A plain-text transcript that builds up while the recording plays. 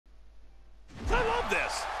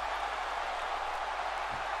this.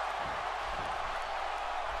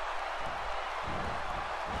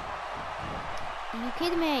 Are you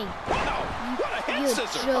kidding me? Wow, what a hit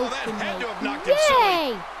scissor. Oh, that had to have knocked him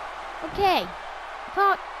Yay! silly. Okay,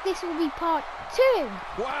 this will be part 2.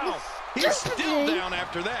 Wow, he's still down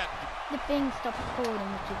after that. The thing stopped recording,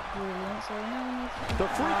 which is brilliant. So now we need to... The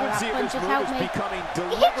frequency of this move is becoming He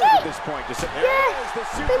deliberate at this point. Yes! The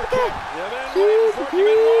super kick. You've been waiting for it.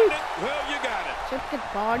 You've been wanting it. Well, you got it. Super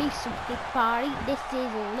party, super party. This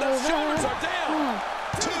is all The over. shoulders are down.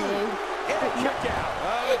 2. And a kick out.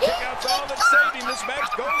 The kick out's all that's saving. This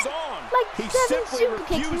match goes on. Like He 7 simply super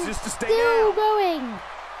kicks refuses and to stay still down. going.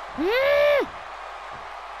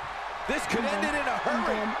 This could end it in a I'm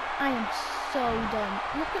hurry. done. I am so done.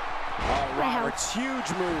 Look at Oh, Roberts, huge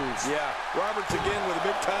moves. Yeah, Roberts again with a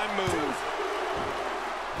big-time move.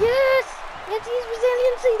 yes! Let's use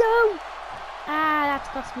resiliency though. That's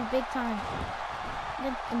cost me big time. The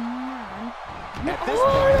man. At this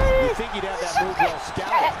point, you think you'd have that move well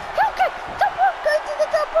scouted. Okay, top rope, go to the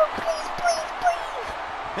top rope, please, please, please.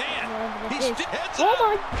 Man, he's heads Oh up.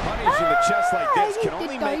 my! Punishing the chest like this can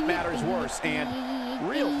only make matters worse, and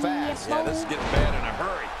real fast. Yeah, this is getting bad in a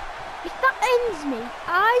hurry. If that ends me,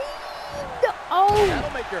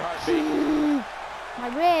 That'll make your heart beat. my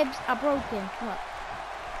ribs are broken. What?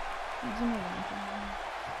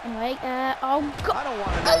 Anyway, oh God. I don't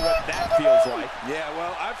want to know what that feels like. Yeah,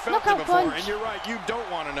 well, I've felt Knockout it before, punch. and you're right. You don't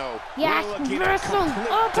want to know. Yes, We're looking at reversal. complete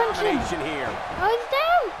Oh, punch him. domination here. Oh, he's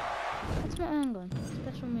down. That's my angle.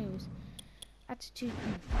 Special moves. Attitude.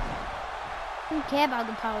 I don't care about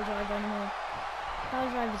the power drive anymore. Power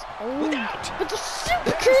drive is old. But the super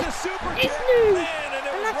kick is new.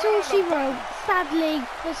 And that's all she wrote. Sadly,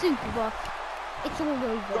 for Superboss, it's all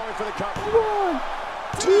over. Going for the cover. 1,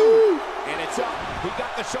 2. And it's up. He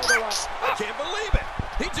got the shoulder up. I can't believe it.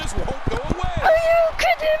 He just won't go away. Are you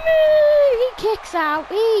kidding me? He kicks out.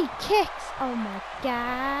 He kicks. Oh my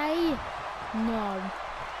guy. No.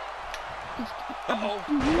 Uh-oh.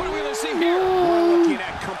 What are we going to see here? We're looking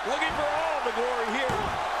at Looking for all the glory here.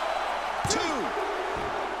 2.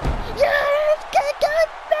 Yes, get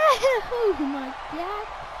back. Oh my God.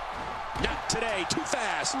 Not today. Too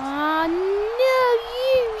fast. Oh no,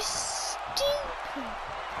 you stupid.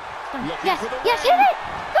 Looking for the Yes, win. hit it.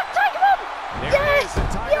 Good Tiger Bomb. There Yes, it is, the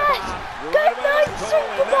Tiger yes. Bomb. Good night,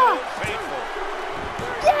 Superboss. Faithful.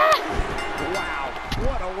 Yes. Wow,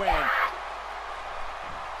 what a win.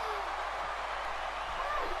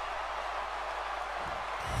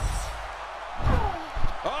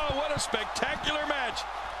 Oh, what a spectacular match.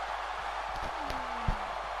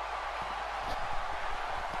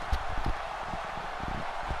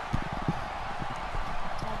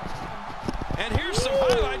 And here's some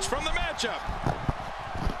highlights from the matchup.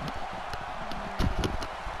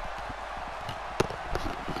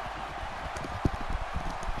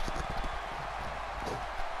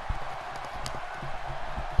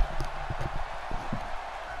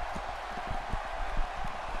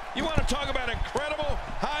 You want to talk about incredible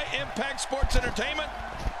high-impact sports entertainment?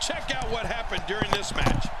 Check out what happened during this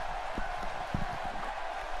match.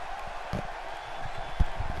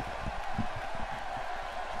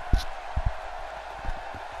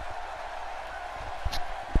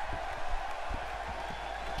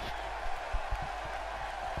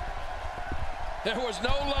 There was no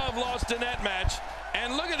love lost in that match.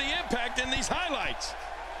 And look at the impact in these highlights.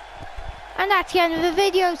 And that's the end of the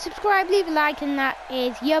video. Subscribe, leave a like, and that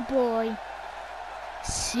is your boy.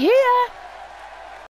 See ya.